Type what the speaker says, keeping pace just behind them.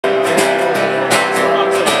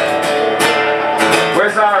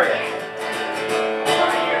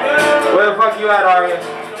you at, are you?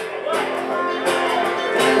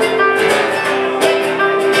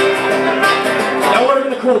 That would have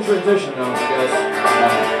been a cool transition, though, I guess.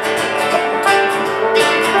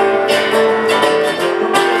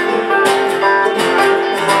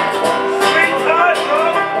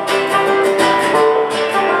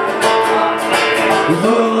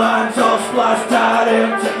 The lines all splashed out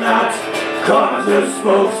into knots. Comes the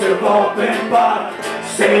smokes have all been bought.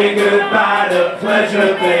 Say goodbye to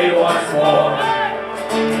pleasure they once wore.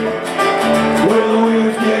 Where the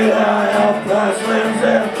wheels get high off past limbs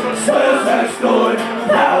and swears have stolen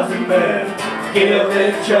 1,000 men. Give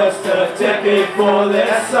it just a decade for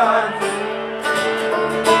their sons.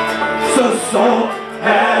 So salt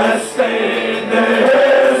has stained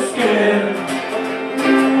their skin.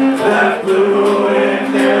 That blue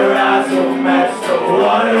in their eyes will match the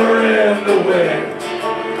water in the wind.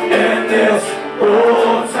 And this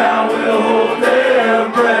old town will hold their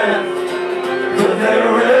breath for their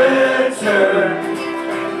return.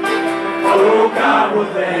 Oh God,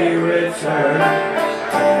 will they return?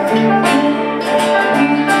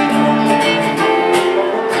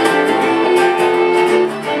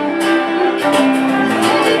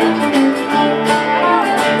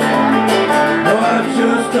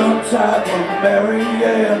 Type of Mary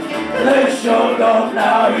Ann. They showed off,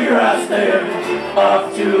 now here I stand,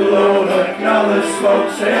 off to load another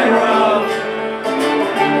smokes and rum.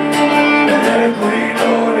 And that green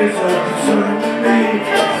note is a concern to me.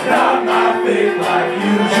 It's not my fate like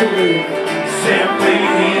usually. Simply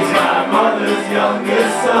he's my mother's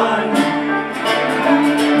youngest son.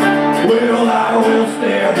 Well, I will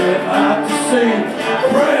stare him out